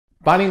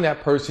Finding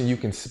that person you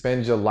can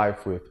spend your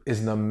life with is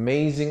an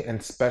amazing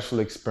and special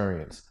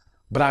experience.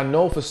 But I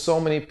know for so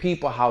many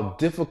people how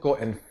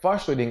difficult and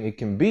frustrating it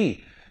can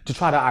be to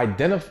try to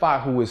identify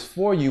who is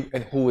for you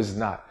and who is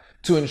not,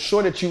 to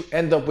ensure that you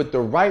end up with the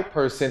right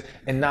person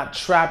and not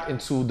trapped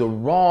into the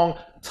wrong,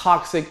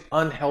 toxic,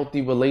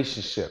 unhealthy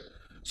relationship.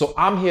 So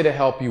I'm here to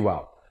help you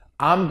out.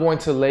 I'm going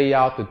to lay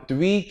out the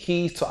 3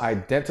 keys to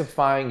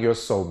identifying your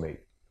soulmate.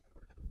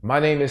 My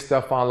name is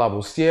Stephan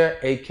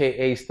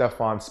aka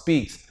Stephan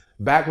Speaks,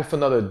 back with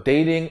another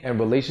dating and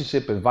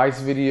relationship advice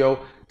video.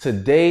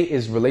 Today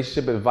is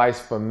relationship advice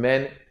for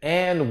men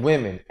and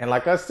women. And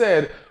like I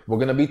said, we're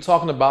going to be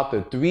talking about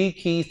the 3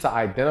 keys to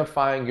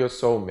identifying your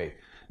soulmate.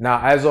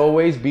 Now, as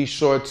always, be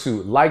sure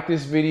to like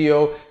this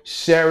video,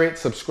 share it,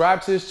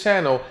 subscribe to this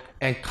channel,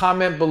 and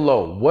comment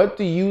below. What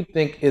do you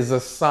think is a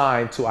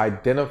sign to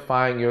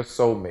identifying your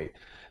soulmate?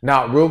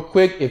 Now, real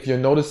quick, if you're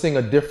noticing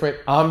a different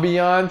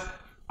ambiance,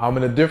 I'm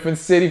in a different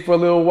city for a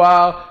little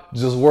while.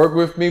 Just work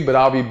with me, but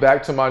I'll be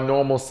back to my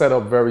normal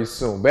setup very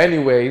soon. But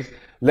anyways,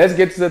 let's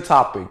get to the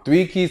topic.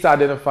 3 keys to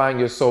identifying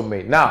your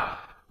soulmate. Now,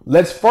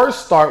 let's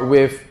first start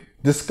with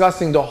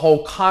discussing the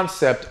whole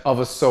concept of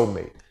a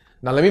soulmate.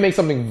 Now, let me make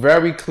something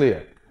very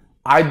clear.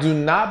 I do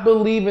not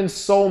believe in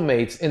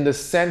soulmates in the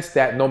sense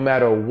that no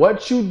matter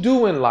what you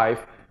do in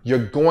life,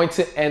 you're going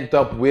to end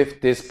up with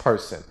this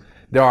person.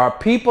 There are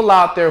people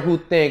out there who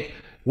think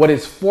what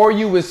is for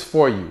you is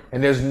for you,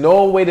 and there's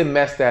no way to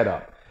mess that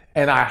up.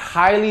 And I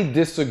highly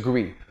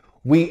disagree.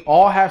 We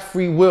all have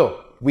free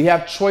will. We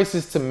have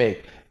choices to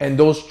make, and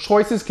those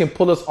choices can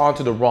pull us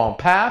onto the wrong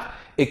path.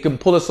 It can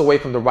pull us away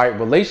from the right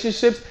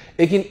relationships.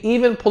 It can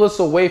even pull us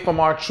away from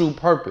our true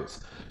purpose.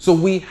 So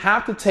we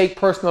have to take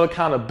personal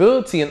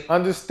accountability in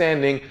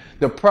understanding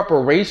the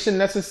preparation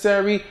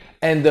necessary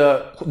and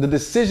the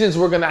decisions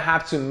we're going to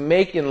have to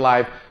make in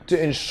life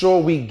to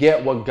ensure we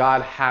get what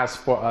God has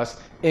for us,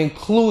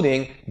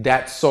 including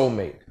that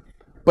soulmate.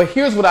 But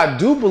here's what I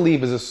do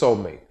believe is a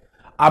soulmate.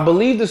 I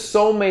believe the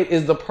soulmate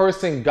is the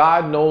person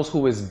God knows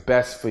who is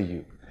best for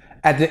you.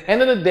 At the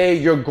end of the day,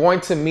 you're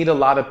going to meet a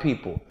lot of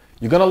people.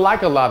 You're going to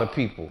like a lot of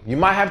people. You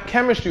might have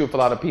chemistry with a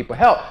lot of people.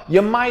 Hell,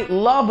 you might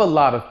love a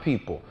lot of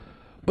people.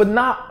 But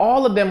not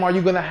all of them are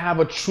you going to have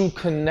a true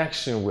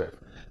connection with.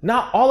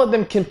 Not all of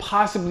them can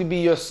possibly be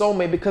your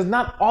soulmate because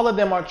not all of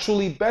them are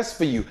truly best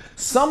for you.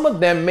 Some of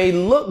them may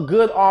look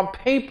good on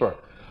paper,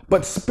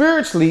 but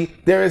spiritually,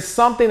 there is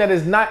something that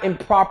is not in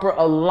proper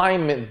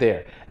alignment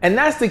there. And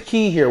that's the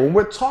key here. When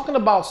we're talking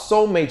about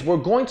soulmates, we're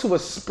going to a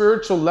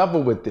spiritual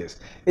level with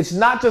this. It's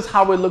not just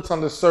how it looks on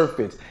the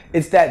surface.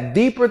 It's that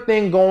deeper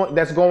thing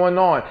that's going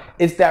on.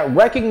 It's that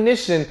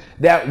recognition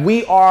that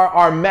we are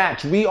our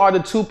match. We are the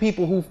 2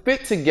 people who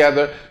fit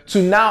together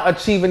to now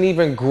achieve an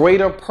even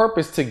greater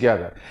purpose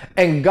together.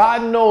 And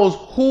God knows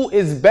who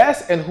is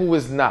best and who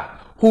is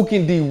not, who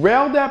can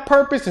derail that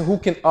purpose and who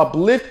can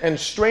uplift and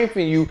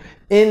strengthen you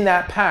in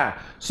that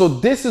path. So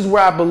this is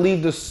where I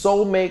believe the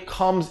soulmate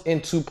comes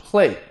into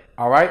play.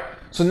 All right.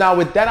 So now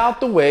with that out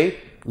the way,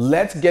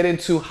 let's get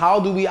into how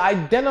do we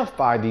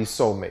identify these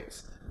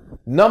soulmates.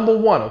 Number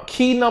 1,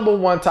 key number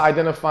 1 to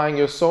identifying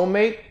your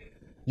soulmate,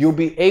 you'll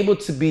be able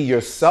to be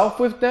yourself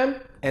with them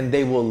and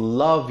they will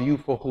love you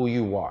for who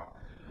you are.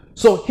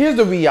 So here's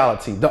the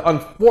reality, the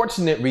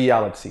unfortunate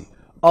reality.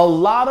 A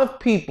lot of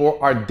people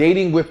are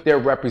dating with their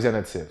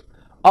representative.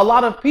 A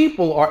lot of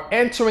people are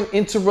entering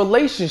into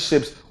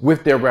relationships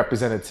with their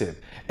representative.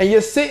 And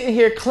you're sitting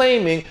here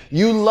claiming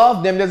you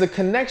love them, there's a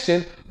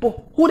connection, but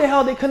who the hell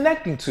are they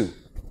connecting to?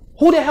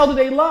 Who the hell do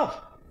they love?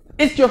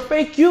 It's your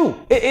fake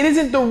you. It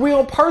isn't the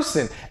real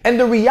person. And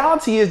the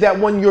reality is that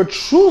when your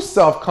true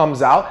self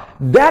comes out,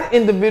 that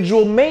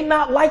individual may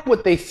not like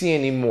what they see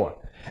anymore.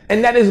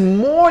 And that is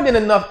more than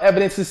enough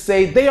evidence to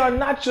say they are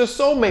not your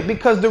soulmate,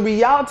 because the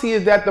reality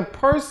is that the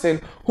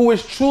person who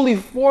is truly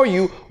for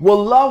you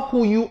will love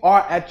who you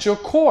are at your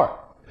core.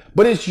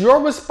 But it's your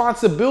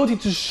responsibility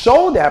to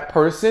show that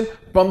person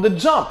from the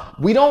jump.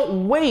 We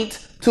don't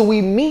wait till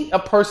we meet a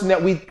person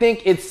that we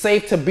think it's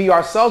safe to be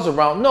ourselves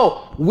around.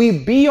 No, we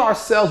be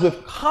ourselves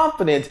with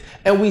confidence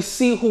and we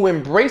see who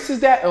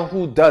embraces that and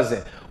who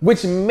doesn't,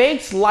 which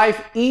makes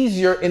life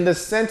easier in the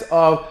sense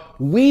of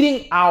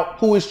weeding out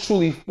who is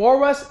truly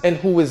for us and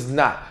who is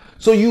not.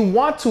 So you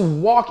want to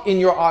walk in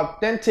your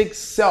authentic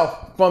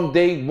self from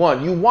day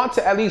one. You want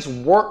to at least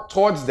work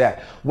towards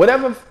that.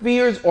 Whatever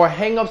fears or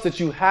hangups that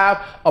you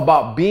have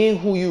about being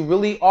who you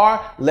really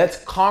are, let's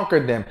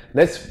conquer them.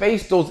 Let's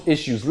face those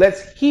issues.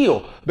 Let's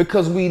heal,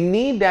 because we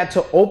need that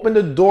to open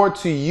the door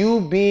to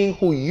you being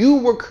who you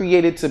were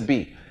created to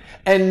be.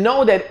 And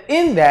know that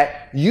in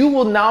that, you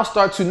will now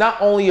start to not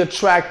only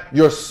attract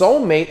your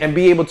soulmate and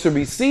be able to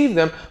receive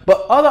them,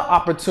 but other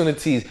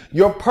opportunities.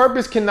 Your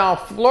purpose can now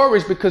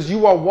flourish because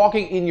you are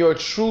walking in your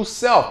true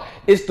self.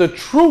 It's the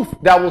truth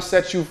that will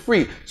set you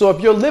free. So if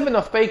you're living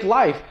a fake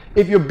life,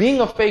 if you're being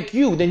a fake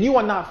you, then you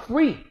are not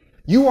free.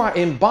 You are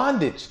in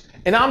bondage.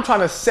 And I'm trying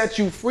to set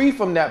you free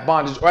from that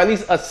bondage, or at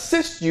least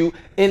assist you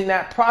in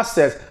that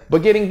process.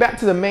 But getting back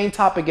to the main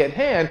topic at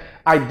hand,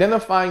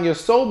 identifying your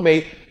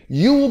soulmate,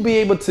 you will be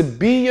able to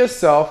be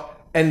yourself,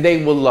 and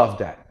they will love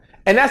that.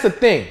 And that's the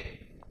thing.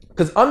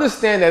 Because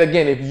understand that,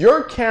 again, if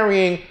you're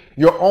carrying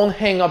your own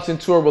hangups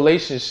into a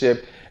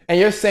relationship and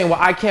you're saying, well,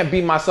 I can't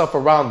be myself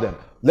around them,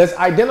 let's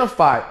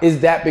identify, is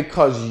that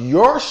because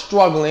you're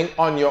struggling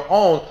on your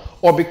own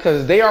or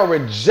because they are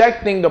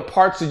rejecting the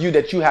parts of you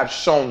that you have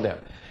shown them?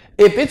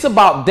 If it's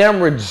about them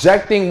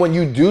rejecting when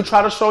you do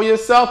try to show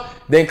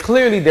yourself, then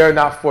clearly they're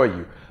not for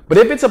you. But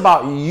if it's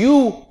about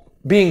you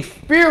being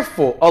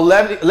fearful of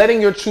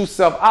letting your true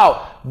self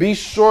out, be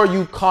sure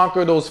you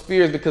conquer those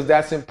fears, because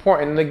that's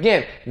important. And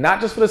again,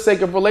 not just for the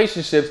sake of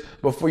relationships,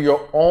 but for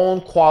your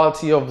own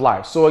quality of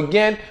life. So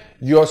again,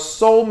 your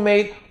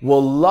soulmate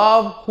will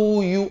love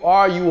who you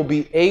are. You will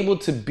be able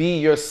to be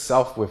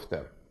yourself with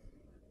them.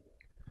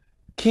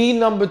 Key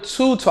number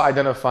 2 to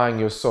identifying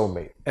your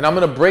soulmate. And I'm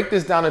going to break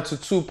this down into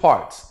 2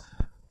 parts.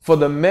 For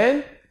the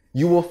men,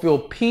 you will feel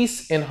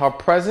peace in her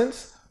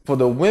presence. For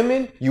the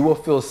women, you will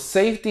feel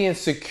safety and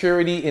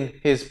security in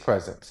his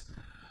presence.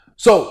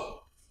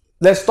 So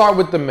let's start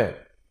with the men.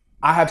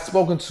 I have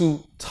spoken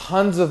to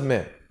tons of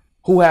men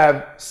who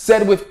have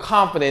said with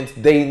confidence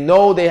they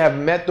know they have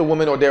met the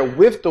woman or they're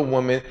with the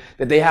woman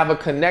that they have a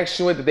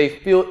connection with, that they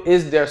feel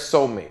is their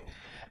soulmate.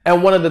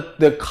 And one of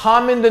the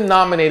common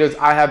denominators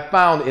I have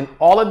found in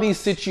all of these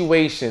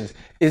situations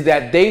is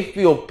that they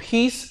feel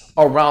peace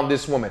around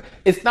this woman.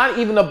 It's not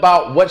even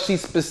about what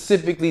she's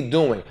specifically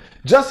doing.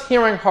 Just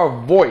hearing her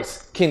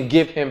voice can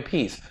give him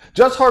peace.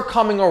 Just her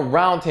coming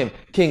around him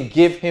can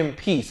give him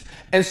peace.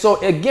 And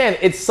so again,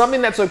 it's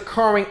something that's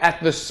occurring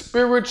at the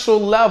spiritual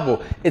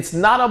level. It's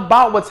not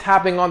about what's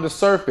happening on the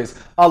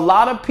surface. A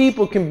lot of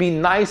people can be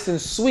nice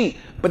and sweet,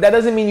 but that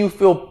doesn't mean you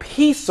feel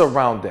peace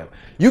around them.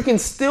 You can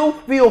still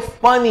feel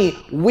funny,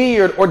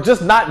 weird, or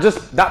just not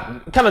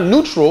kind of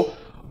neutral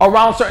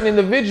around certain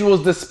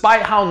individuals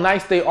despite how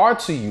nice they are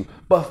to you.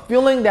 But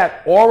feeling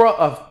that aura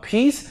of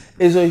peace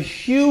is a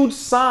huge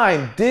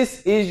sign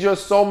this is your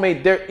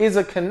soulmate. There is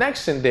a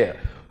connection there.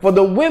 For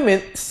the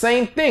women,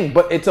 same thing,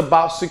 but it's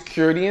about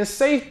security and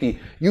safety.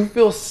 You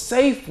feel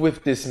safe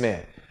with this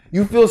man.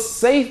 You feel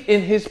safe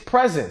in his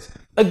presence.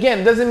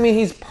 Again, doesn't mean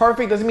he's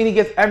perfect, doesn't mean he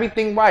gets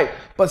everything right,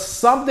 but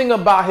something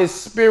about his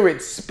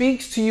spirit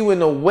speaks to you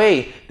in a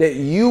way that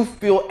you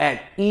feel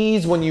at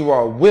ease when you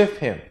are with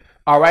him.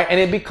 All right, and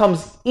it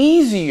becomes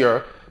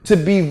easier to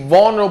be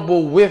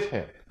vulnerable with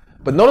him.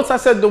 But notice I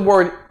said the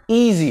word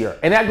easier,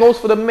 and that goes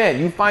for the men.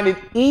 You find it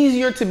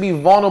easier to be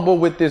vulnerable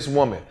with this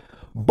woman.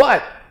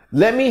 But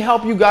let me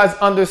help you guys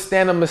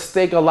understand a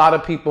mistake a lot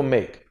of people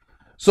make.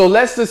 So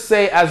let's just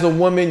say as a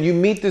woman, you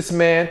meet this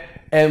man,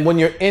 and when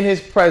you're in his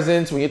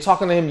presence, when you're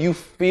talking to him, you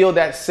feel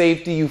that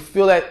safety, you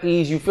feel that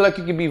ease, you feel like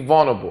you can be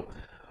vulnerable.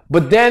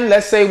 But then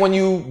let's say when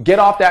you get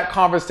off that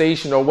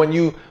conversation or when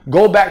you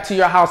go back to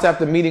your house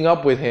after meeting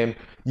up with him,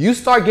 you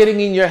start getting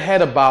in your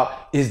head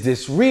about, is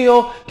this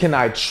real? Can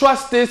I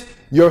trust this?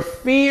 Your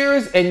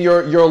fears and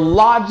your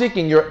logic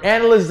and your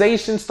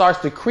analyzation starts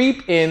to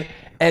creep in,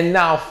 and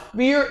now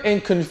fear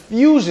and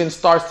confusion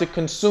starts to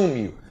consume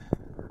you.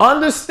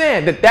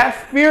 Understand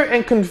that fear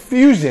and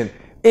confusion,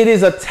 it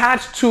is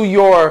attached to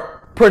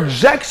your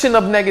projection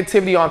of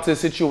negativity onto the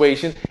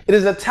situation. It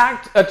is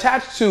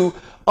attached to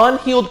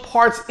unhealed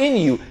parts in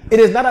you. It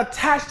is not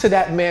attached to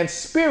that man's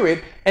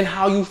spirit and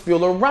how you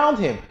feel around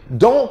him.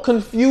 Don't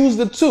confuse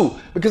the two,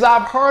 because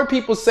I've heard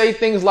people say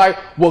things like,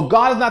 well,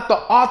 God is not the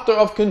author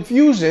of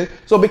confusion,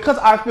 so because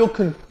I feel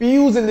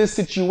confused in this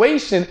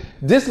situation,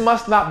 this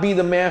must not be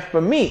the man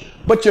for me.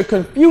 But your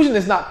confusion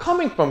is not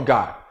coming from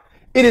God.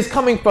 It is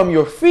coming from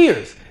your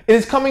fears. It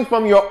is coming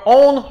from your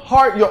own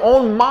heart, your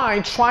own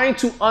mind, trying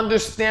to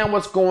understand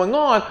what's going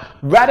on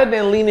rather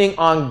than leaning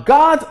on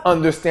God's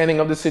understanding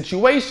of the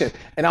situation.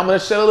 And I'm going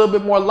to shed a little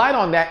bit more light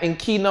on that in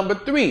key number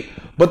 3.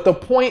 But the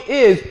point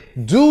is,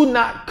 do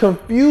not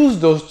confuse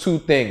those two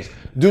things.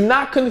 Do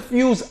not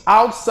confuse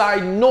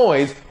outside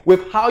noise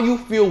with how you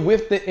feel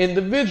with the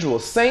individual.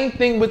 Same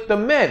thing with the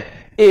men.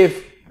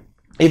 If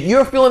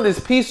you're feeling this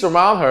peace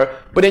around her,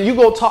 but then you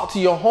go talk to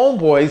your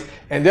homeboys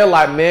and they're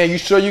like, man, you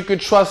sure you could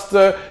trust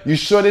her? You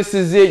sure this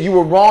is it? You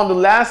were wrong the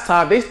last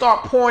time. They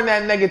start pouring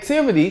that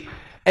negativity,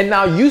 and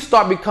now you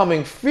start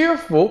becoming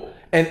fearful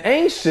and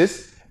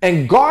anxious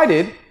and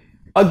guarded.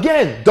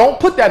 Again, don't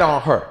put that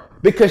on her,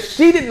 because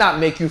she did not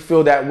make you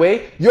feel that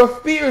way. Your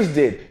fears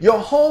did.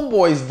 Your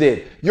homeboys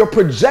did. Your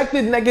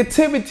projected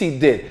negativity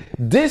did.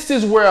 This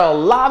is where a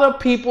lot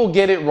of people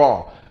get it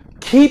wrong.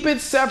 Keep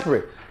it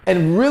separate.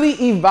 And really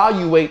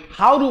evaluate,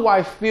 how do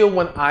I feel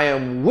when I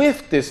am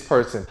with this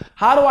person?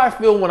 How do I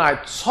feel when I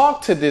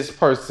talk to this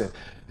person?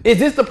 Is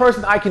this the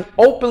person I can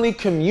openly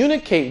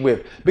communicate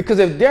with? Because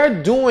if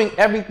they're doing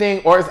everything,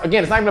 or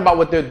again, it's not even about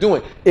what they're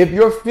doing. If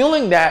you're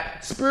feeling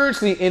that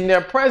spiritually in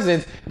their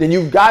presence, then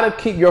you've got to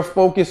keep your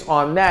focus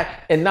on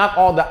that and not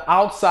all the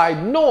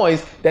outside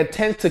noise that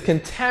tends to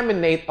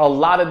contaminate a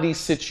lot of these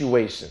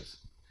situations.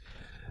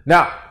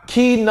 Now,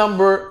 key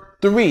number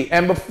 3.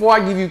 And before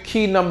I give you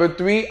key number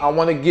 3, I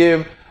want to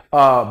give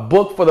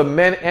book for the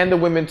men and the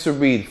women to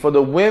read. For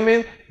the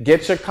women,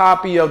 get your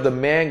copy of The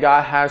Man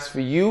God Has For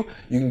You.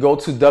 You can go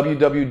to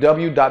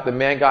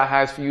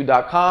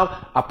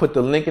www.themangodhasforyou.com. I put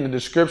the link in the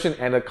description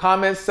and the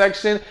comment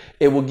section.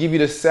 It will give you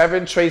the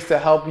 7 traits to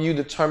help you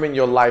determine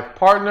your life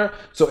partner.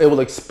 So it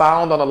will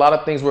expound on a lot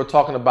of things we're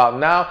talking about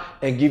now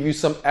and give you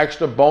some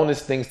extra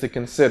bonus things to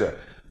consider.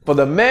 For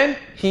the men,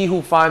 He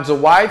Who Finds a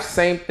Wife,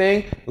 same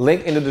thing,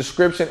 link in the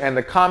description and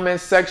the comment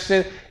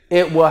section.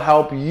 It will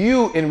help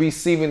you in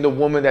receiving the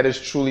woman that is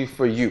truly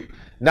for you.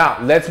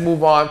 Now, let's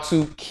move on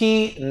to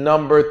key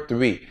number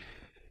 3.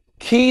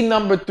 Key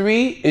number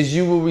 3 is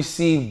you will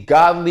receive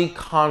godly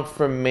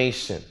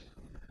confirmation.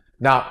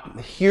 Now,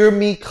 hear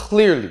me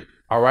clearly,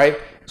 all right?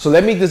 So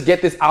let me just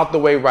get this out the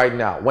way right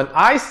now. When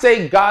I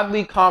say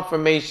godly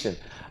confirmation,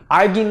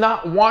 I do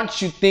not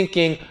want you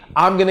thinking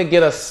I'm going to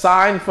get a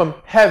sign from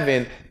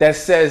heaven that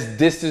says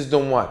this is the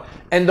one.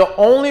 And the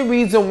only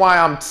reason why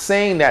I'm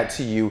saying that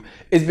to you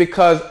is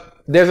because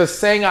there's a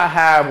saying I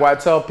have where I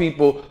tell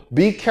people,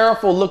 be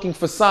careful looking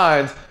for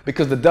signs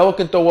because the devil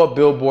can throw up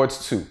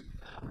billboards too.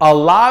 A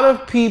lot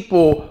of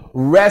people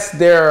rest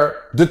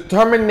their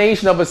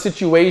determination of a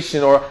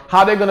situation or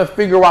how they're going to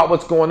figure out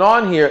what's going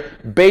on here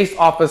based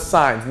off of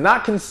signs,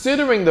 not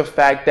considering the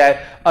fact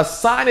that a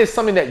sign is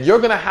something that you're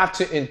going to have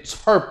to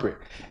interpret,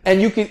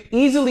 and you can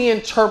easily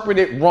interpret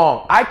it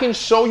wrong. I can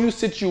show you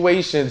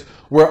situations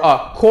where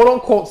a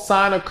quote-unquote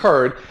sign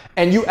occurred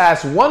and you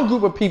asked one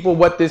group of people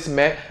what this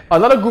meant,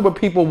 another group of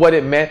people what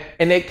it meant,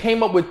 and they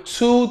came up with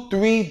 2,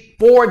 3,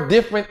 4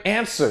 different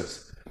answers.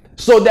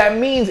 So that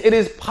means it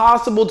is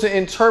possible to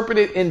interpret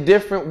it in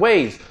different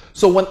ways.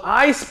 So when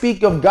I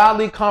speak of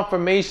godly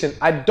confirmation,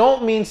 I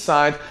don't mean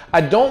signs,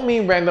 I don't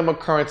mean random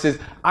occurrences,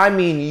 I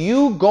mean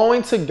you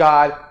going to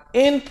God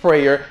in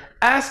prayer,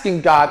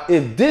 asking God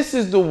if this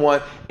is the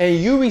one, and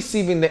you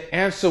receiving the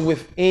answer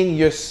within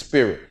your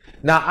spirit.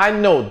 Now, I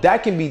know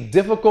that can be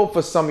difficult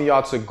for some of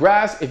y'all to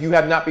grasp. If you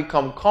have not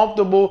become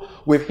comfortable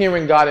with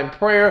hearing God in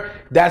prayer,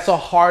 that's a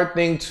hard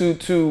thing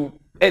to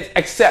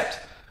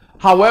accept.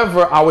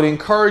 However, I would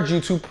encourage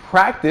you to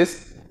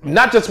practice,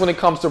 not just when it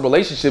comes to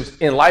relationships,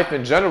 in life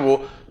in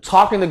general,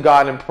 talking to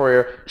God in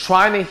prayer,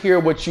 trying to hear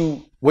what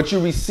you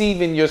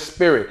receive in your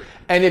spirit.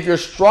 And if you're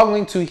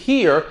struggling to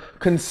hear,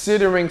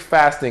 considering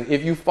fasting.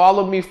 If you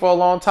followed me for a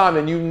long time,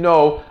 then you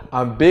know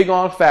I'm big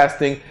on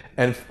fasting,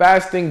 and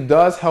fasting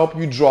does help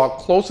you draw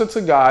closer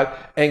to God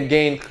and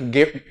gain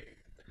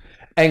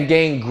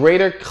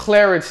greater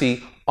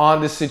clarity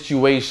on the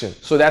situation.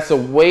 So that's a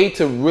way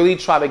to really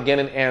try to get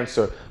an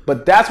answer.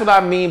 But that's what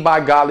I mean by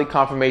godly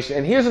confirmation.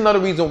 And here's another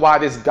reason why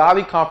this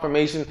godly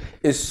confirmation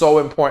is so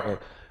important.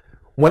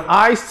 When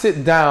I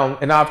sit down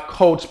and I've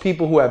coached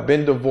people who have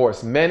been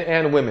divorced, men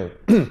and women,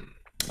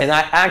 and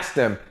I ask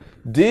them,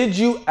 did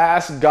you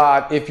ask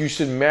God if you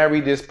should marry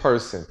this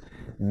person?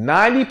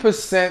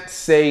 90%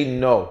 say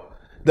no.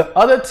 The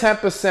other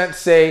 10%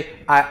 say,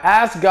 I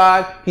asked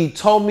God, He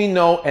told me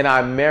no, and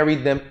I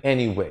married them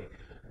anyway.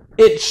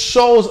 It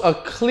shows a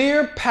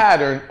clear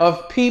pattern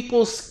of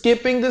people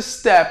skipping the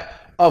step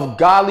of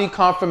godly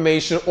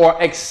confirmation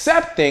or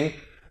accepting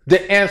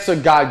the answer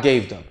God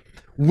gave them,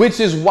 which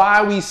is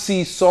why we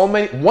see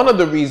one of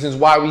the reasons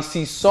why we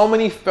see so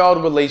many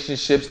failed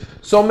relationships,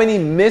 so many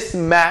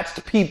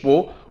mismatched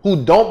people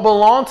who don't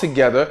belong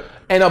together.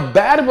 And a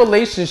bad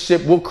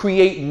relationship will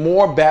create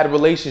more bad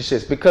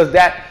relationships because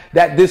that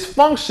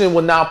dysfunction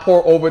will now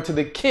pour over to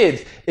the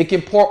kids. It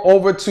can pour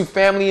over to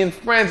family and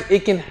friends.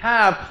 It can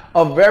have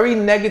a very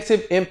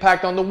negative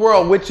impact on the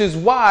world, which is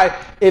why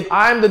if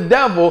I'm the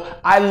devil,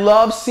 I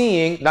love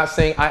seeing, not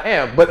saying I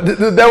am, but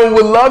the devil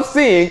would love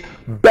seeing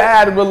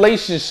bad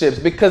relationships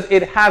because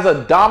it has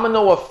a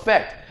domino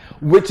effect.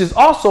 Which is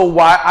also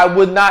why I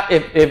would not,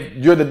 if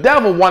you're the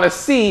devil, want to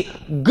see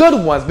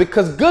good ones,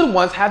 because good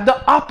ones have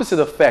the opposite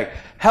effect.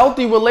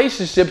 Healthy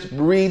relationships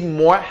breed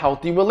more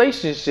healthy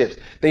relationships.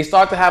 They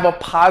start to have a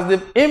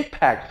positive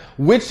impact,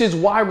 which is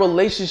why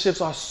relationships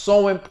are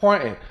so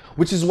important,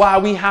 which is why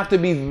we have to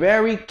be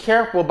very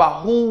careful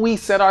about who we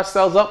set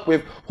ourselves up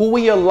with, who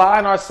we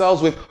align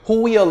ourselves with,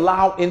 who we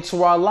allow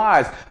into our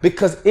lives,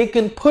 because it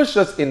can push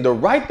us in the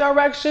right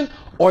direction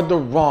or the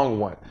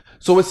wrong one.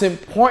 So it's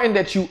important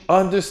that you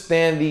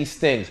understand these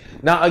things.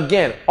 Now,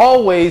 again,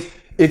 always,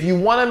 if you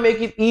want to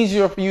make it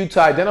easier for you to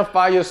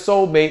identify your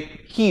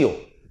soulmate, heal.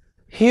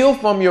 Heal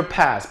from your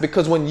past,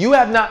 because when you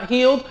have not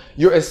healed,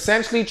 you're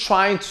essentially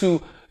trying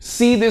to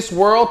see this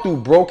world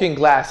through broken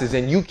glasses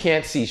and you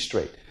can't see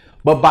straight.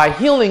 But by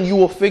healing, you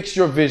will fix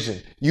your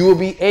vision. You will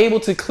be able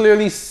to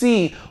clearly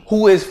see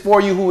who is for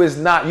you, who is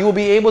not. You will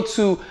be able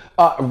to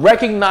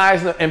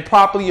recognize and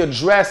properly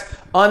address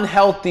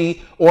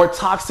unhealthy or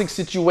toxic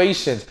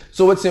situations.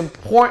 So it's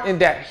important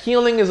that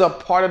healing is a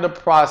part of the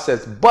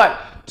process. But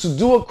to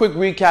do a quick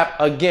recap,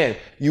 again,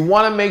 you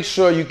want to make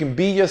sure you can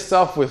be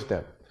yourself with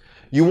them.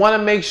 You want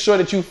to make sure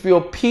that you feel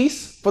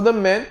peace for the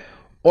men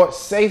or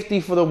safety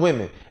for the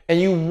women. and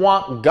you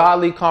want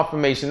godly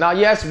confirmation. Now,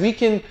 yes, we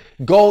can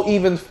go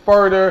even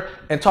further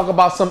and talk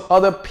about some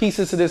other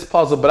pieces to this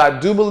puzzle, but I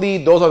do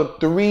believe those are the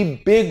three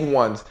big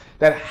ones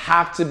that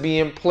have to be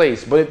in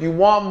place. But if you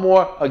want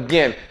more,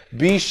 again,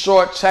 be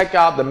sure, check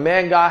out The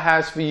Man God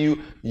Has For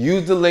You.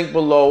 Use the link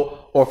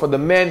below, or for the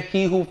men,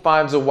 He Who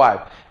Finds a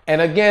Wife.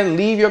 And again,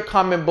 leave your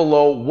comment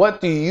below.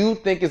 What do you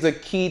think is a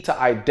key to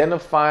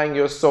identifying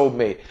your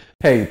soulmate?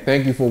 Hey,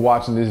 thank you for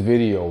watching this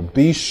video.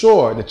 Be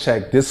sure to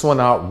check this one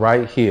out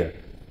right here,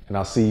 and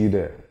I'll see you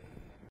there.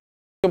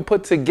 Can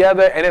put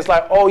together and it's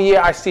like, oh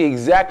yeah, I see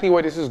exactly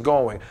where this is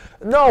going.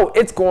 No,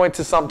 it's going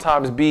to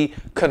sometimes be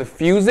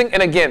confusing.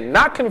 And again,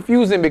 not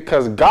confusing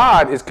because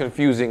God is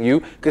confusing you,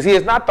 because He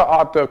is not the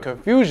author of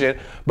confusion,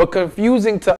 but confusing to